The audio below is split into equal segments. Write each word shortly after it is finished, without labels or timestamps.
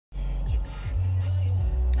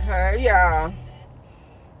Hey y'all,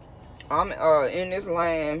 I'm in this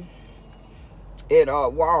line at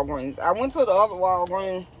Walgreens. I went to the other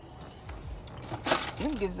Walgreens.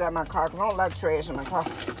 Let me get this out of my car because I don't like trash in my car.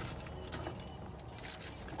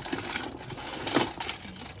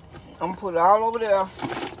 I'm gonna put it all over there.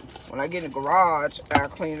 When I get in the garage, I'll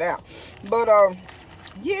clean it out. But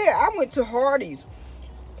yeah, I went to Hardee's.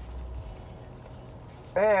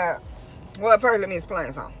 Well, first let me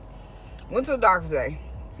explain something. Went to the doctor today.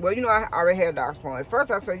 Well, you know, I already had a doctor's appointment. At first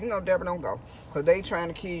I said, you know, Deborah, don't go. Because they trying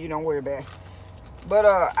to kill you, don't worry about it. But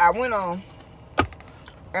I went on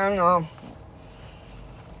and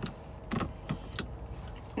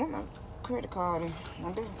what my credit card in?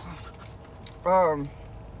 My debit card.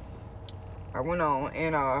 I went on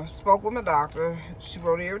and spoke with my doctor. She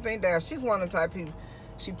wrote everything down. She's one of the type of people.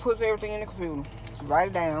 She puts everything in the computer. She write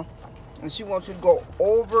it down. And she wants you to go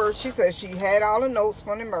over. She said she had all the notes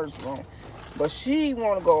from the emergency room. But she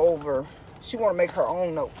want to go over. She want to make her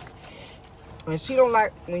own notes. And she don't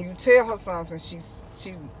like when you tell her something. She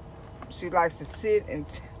likes to sit and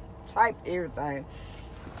type everything.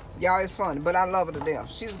 Y'all, it's funny. But I love her to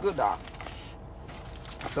death. She's a good doctor.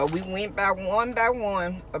 So we went by one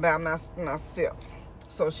about my steps.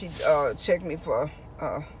 So she checked me for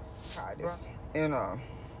this and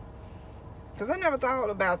because I never thought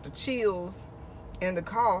about the chills and the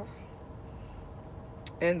cough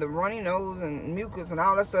and the runny nose and mucus and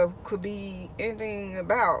all that stuff could be anything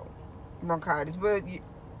about bronchitis, but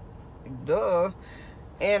duh.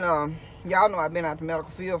 And y'all know I've been out the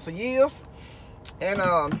medical field for years. And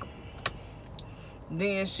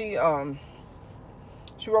then she wrote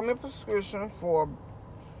me a prescription for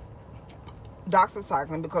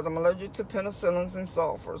doxycycline because I'm allergic to penicillins and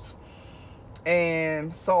sulfurs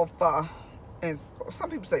and sulfur, and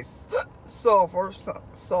some people say sulfur.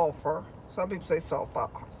 Some people say sulfur.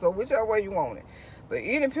 So whichever way you want it. But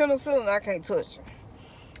any penicillin, I can't touch it.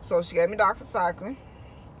 So she gave me doxycycline,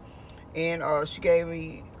 and she gave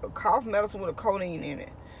me a cough medicine with a codeine in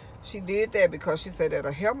it. She did that because she said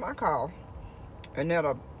that'll help my cough and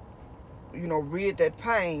that'll, you know, rid that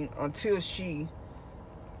pain until she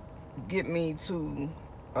get me to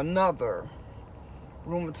another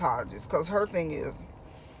rheumatologist. Because her thing is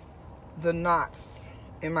the knots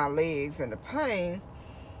in my legs and the pain.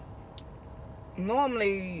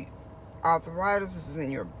 Normally arthritis is in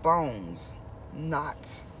your bones, not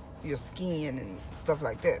your skin and stuff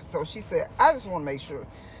like that. So she said, I just want to make sure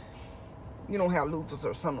you don't have lupus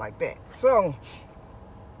or something like that. So,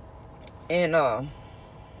 and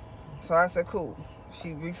so I said, cool.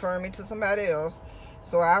 She referred me to somebody else.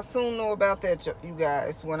 So I soon know about that, you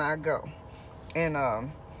guys, when I go. And I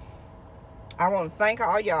want to thank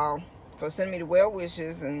all y'all for sending me the well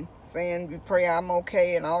wishes and saying we pray I'm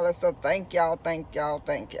okay and all that stuff. Thank y'all, thank y'all,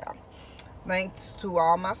 thank y'all. Thanks to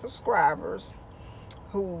all my subscribers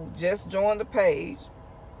who just joined the page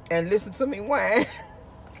and listened to me whine.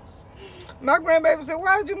 My grandbaby said,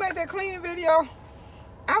 why did you make that cleaning video?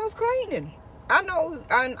 I was cleaning. I know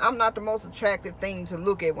I'm not the most attractive thing to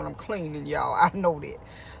look at when I'm cleaning, y'all. I know that.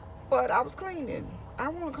 But I was cleaning. I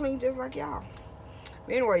want to clean just like y'all.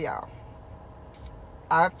 Anyway, y'all,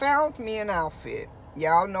 I found me an outfit.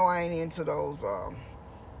 Y'all know I ain't into those,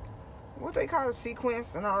 what they call it,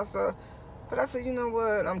 sequins and all that stuff. But I said, you know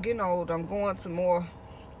what? I'm getting old. I'm going to more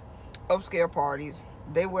upscale parties.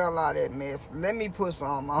 They wear a lot of that mess. Let me put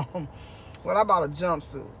some on. Well, I bought a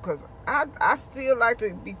jumpsuit because I still like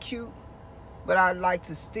to be cute, but I like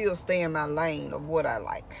to still stay in my lane of what I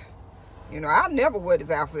like. You know, I'll never wear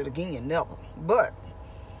this outfit again, never. But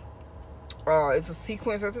it's a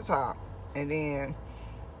sequence at the top, and then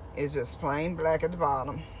it's just plain black at the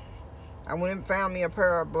bottom. I went and found me a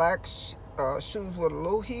pair of black shoes with a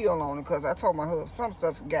little heel on it because I told my husband some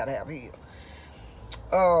stuff you gotta have heel.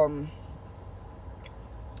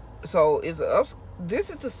 So this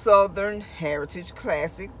is the Southern Heritage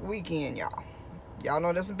Classic Weekend, y'all. Y'all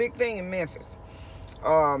know that's a big thing in Memphis.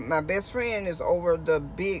 My best friend is over the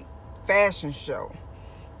big fashion show.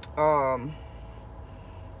 I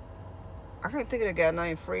can't think of the guy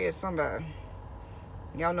named Fred somebody.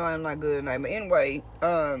 Y'all know I'm not good at name. But anyway,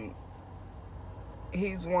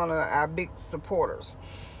 he's one of our big supporters.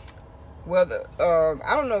 Well,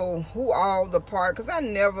 I don't know who all the party, because I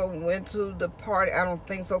never went to the party. I don't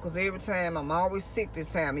think so, because every time I'm always sick this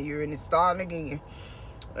time of year, and it's starting again.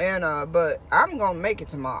 And but I'm gonna make it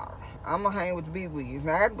tomorrow. I'm gonna hang with the bee-wees.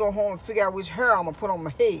 Now I have to go home and figure out which hair I'm gonna put on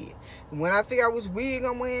my head. And when I figure out which wig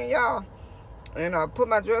I'm wearing, y'all, and put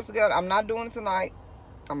my dress together, I'm not doing it tonight.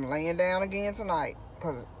 I'm laying down again tonight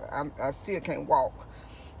because I still can't walk.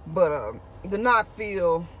 But the knot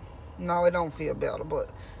feel, no, it don't feel better. But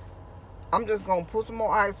I'm just going to put some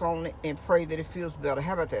more ice on it and pray that it feels better.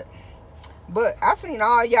 How about that? But I seen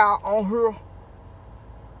all y'all on here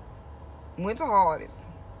went to Hardee's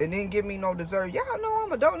and didn't give me no dessert. Y'all know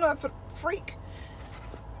I'm a donut freak.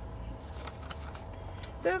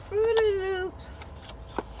 The Fruity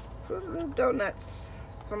Loop donuts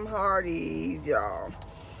from Hardee's, y'all.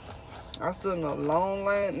 I stood in a long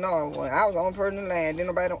line. No, when I was the only person in the line, then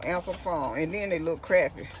nobody don't answer the phone. And then they look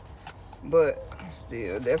crappy. But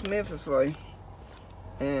still, that's Memphis for you.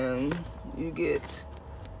 And you get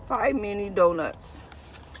 5 mini donuts.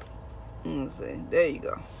 Let's see. There you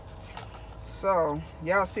go. So,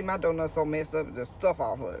 y'all see my donuts so messed up, the stuff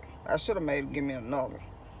off of it. I should have made it give me another.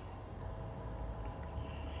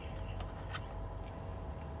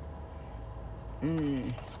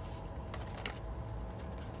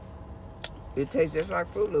 It tastes just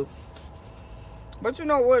like Fruit Loop. But you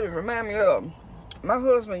know what it remind me of? My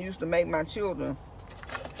husband used to make my children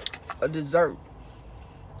a dessert.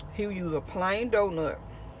 He would use a plain donut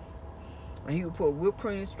and he would put whipped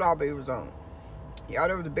cream and strawberries on it. Y'all,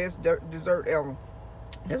 that was the best dessert ever.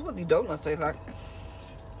 That's what these donuts taste like.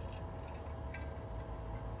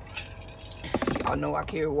 Y'all know I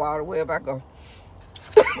carry water wherever I go.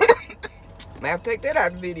 I have to take that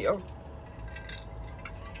out of the video.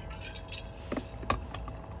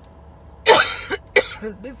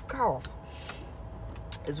 This cough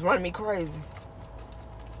is running me crazy.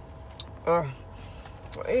 Well,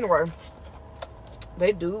 anyway,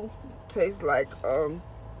 they do taste like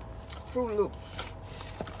Fruit Loops.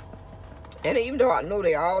 And even though I know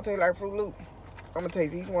they all taste like Fruit Loop, I'm gonna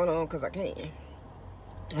taste each one of them because I can.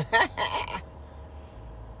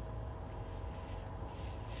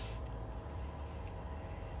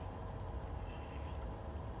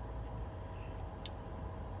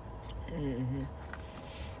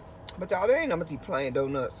 But y'all, they ain't nothing but these plain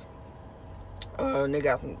donuts. They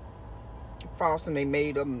got some frosting. They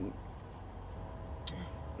made them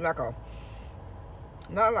like a,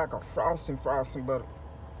 not like a frosting, but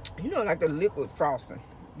you know, like the liquid frosting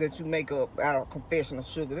that you make up out of confectional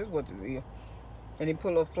sugar. That's what it is. And they put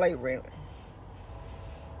a little flavor in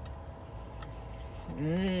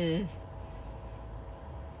it.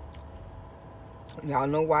 Y'all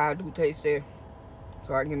know why I do taste that.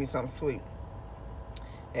 So I give me something sweet.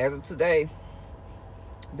 As of today,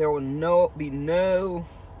 there will be no,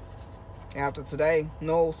 after today,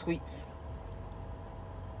 no sweets.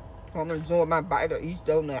 I'm gonna enjoy my bite of each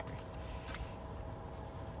donut.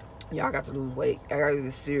 Y'all got to lose weight. I gotta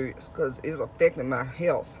get serious because it's affecting my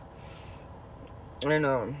health.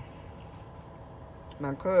 And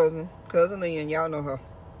my cousin Ian, y'all know her.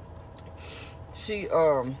 She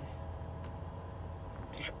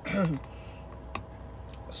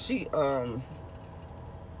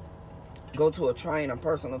go to a trainer,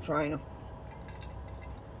 personal trainer,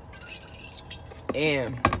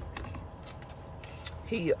 and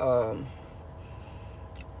I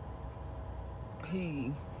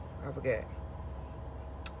forgot.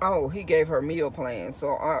 Oh, he gave her meal plan,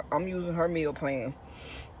 so I'm using her meal plan.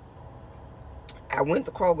 I went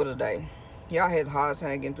to Kroger today. Y'all had a hard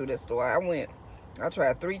time getting through that store. I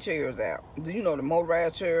tried 3 chairs out. Do you know the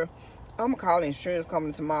motorized chair? I'm gonna call the insurance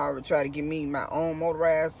company tomorrow to try to get me my own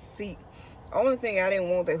motorized seat. Only thing I didn't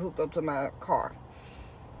want that hooked up to my car.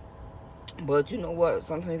 But you know what?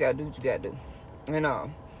 Sometimes you gotta do what you gotta do. And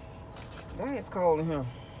dang, it's cold in here.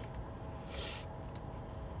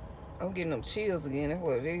 I'm getting them chills again. That's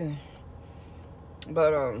what it is.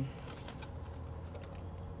 But I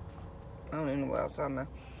don't even know what I was talking about.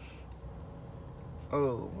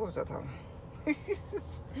 Oh, what was I talking about?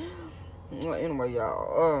 Well, anyway,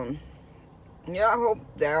 y'all. Yeah, I hope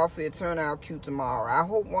the outfit turn out cute tomorrow. I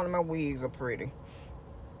hope one of my wigs are pretty.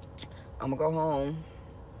 I'm gonna go home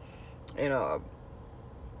and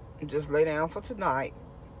just lay down for tonight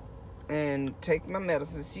and take my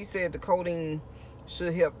medicine. She said the codeine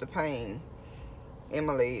should help the pain in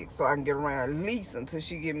my legs so I can get around at least until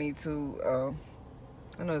she get me to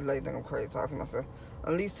I know the lady think I'm crazy talking to myself.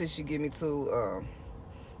 At least till she get me to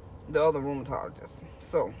the other rheumatologist.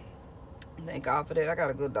 So thank God for that. I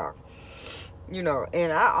got a good doctor. You know,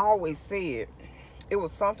 and I always said it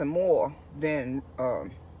was something more than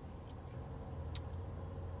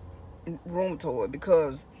rheumatoid,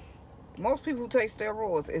 because most people who take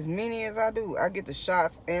steroids, as many as I do, I get the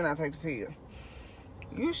shots and I take the pill.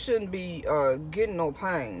 You shouldn't be getting no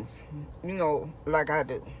pains, you know, like I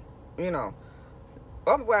do, you know.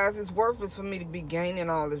 Otherwise, it's worthless for me to be gaining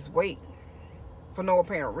all this weight for no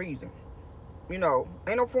apparent reason. You know,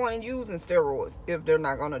 ain't no point in using steroids if they're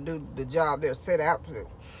not going to do the job they're set out to do.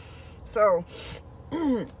 So,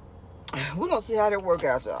 we're going to see how that work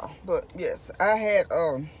out, y'all. But, yes, I had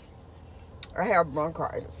I have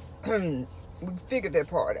bronchitis. We figured that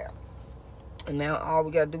part out. And now all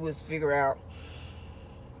we got to do is figure out,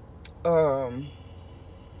 all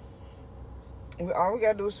we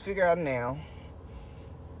got to do is figure out now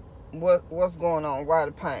what's going on, why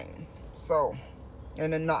the pain. So,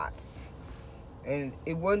 and the knots. And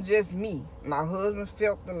it wasn't just me. My husband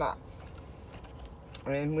felt the knots.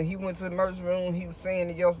 And when he went to the emergency room, he was saying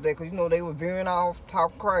it yesterday, because, you know, they were veering off,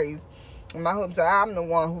 talking crazy. And my husband said, I'm the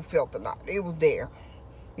one who felt the knot. It was there.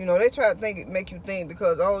 You know, they try to make you think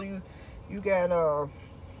because, oh, you got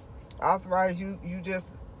arthritis, you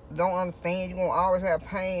just don't understand. You're going to always have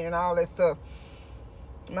pain and all that stuff.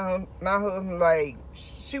 My husband, like,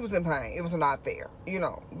 she was in pain. It was not there, you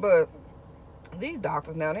know. But these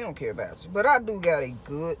doctors now, they don't care about you. But I do got a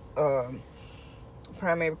good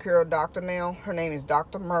primary care doctor now. Her name is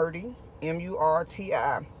Dr. Murty,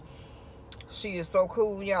 M-U-R-T-I. She is so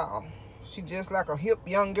cool, y'all. She just like a hip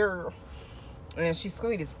young girl. And she's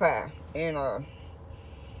sweet as pie. And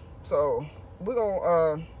so we're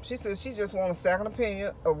gonna she said she just want a second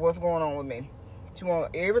opinion of what's going on with me. She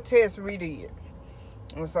want every test redid.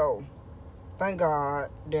 And so thank God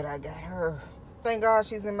that I got her. Thank God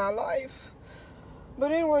she's in my life.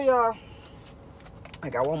 But anyway, y'all, I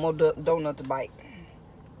got one more donut to bite.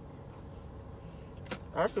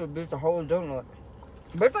 I should have bit the whole donut.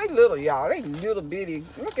 But they little, y'all. They little bitty.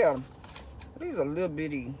 Look at them. These are little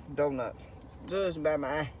bitty donuts. Judged by my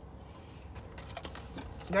eye.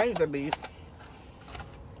 They ain't that big.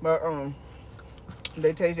 But,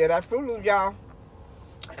 they taste that Fruit Loop, y'all.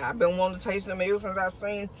 I've been wanting to taste them ever since I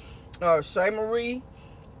seen Shay Marie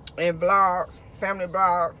and vlogs, family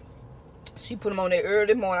vlog. She put them on there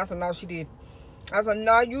early morning. I said, no, she did. I said,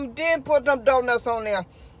 no, you didn't put them donuts on there.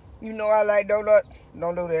 You know I like donuts.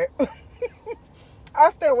 Don't do that. I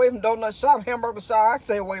stay away from donut shop, hamburger shop. I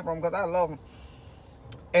stay away from them because I love them.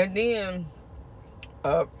 And then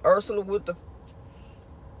Ursula with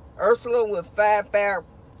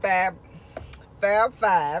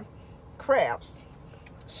 555 crafts.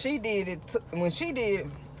 She did it. When she did it,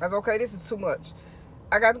 I was okay, this is too much.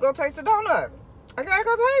 I got to go taste the donut. I got to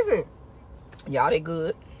go taste it. Y'all, they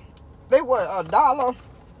good. They were $1.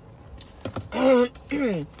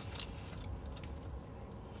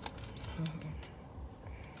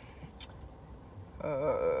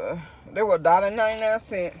 They were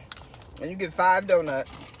 $1.99, and you get 5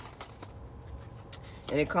 donuts.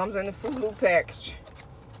 And it comes in the Fruit Loop package.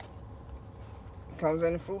 It comes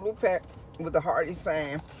in the Fruit Loop pack with the Hardy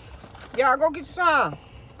sign. Y'all go get some.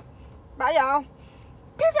 Bye, y'all.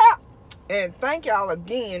 Peace out. And thank y'all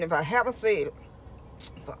again, if I haven't said it,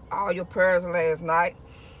 for all your prayers last night.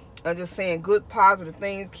 I'm just saying good, positive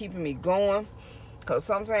things, keeping me going. Because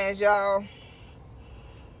sometimes, y'all,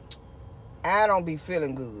 I don't be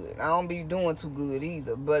feeling good. I don't be doing too good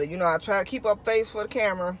either. But, you know, I try to keep up face for the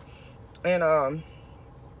camera. And,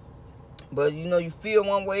 but, you know, you feel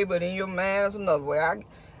one way, but in your mind is another way.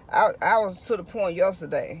 I was to the point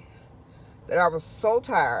yesterday that I was so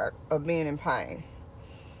tired of being in pain.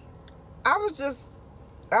 I was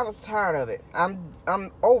tired of it.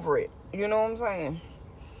 I'm over it. You know what I'm saying?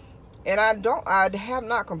 And I have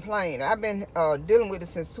not complained. I've been dealing with it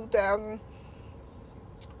since 2000.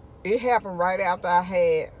 It happened right after I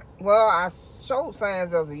showed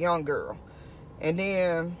signs as a young girl. And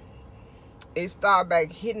then it started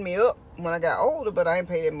back hitting me up when I got older, but I ain't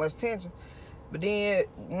paid that much attention. But then at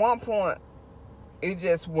one point, it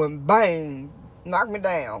just went bang, knocked me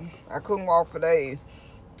down. I couldn't walk for days.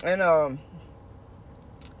 And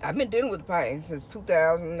I've been dealing with the pain since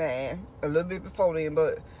 2009, a little bit before then,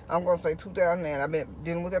 but I'm going to say 2009. I've been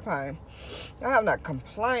dealing with that pain. I have not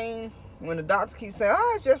complained when the doctors keep saying,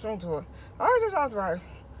 oh, it's just rheumatoid. Oh, it's just arthritis.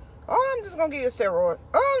 Oh, I'm just going to give you a steroid.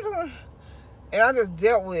 Oh, I'm just gonna... And I just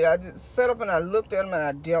dealt with it. I just sat up and I looked at them and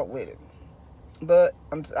I dealt with it. But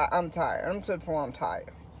I'm tired. I'm to the point I'm tired.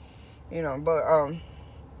 You know, but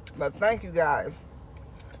thank you guys.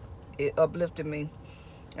 It uplifted me.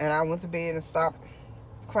 And I went to bed and stopped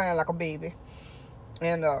crying like a baby.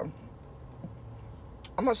 And I'm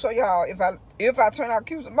gonna show y'all, if I turn out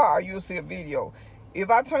cute tomorrow, you'll see a video. If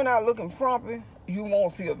I turn out looking frumpy, you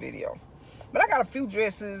won't see a video. But I got a few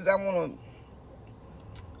dresses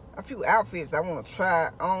a few outfits I want to try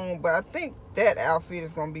on, but I think that outfit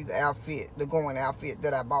is gonna be the going outfit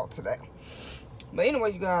that I bought today. But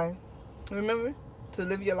anyway, you guys, remember to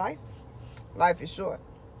live your life. Life is short,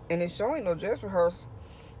 and it's showing no dress rehearsal.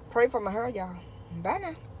 Pray for my hair, y'all. Bye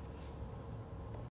now.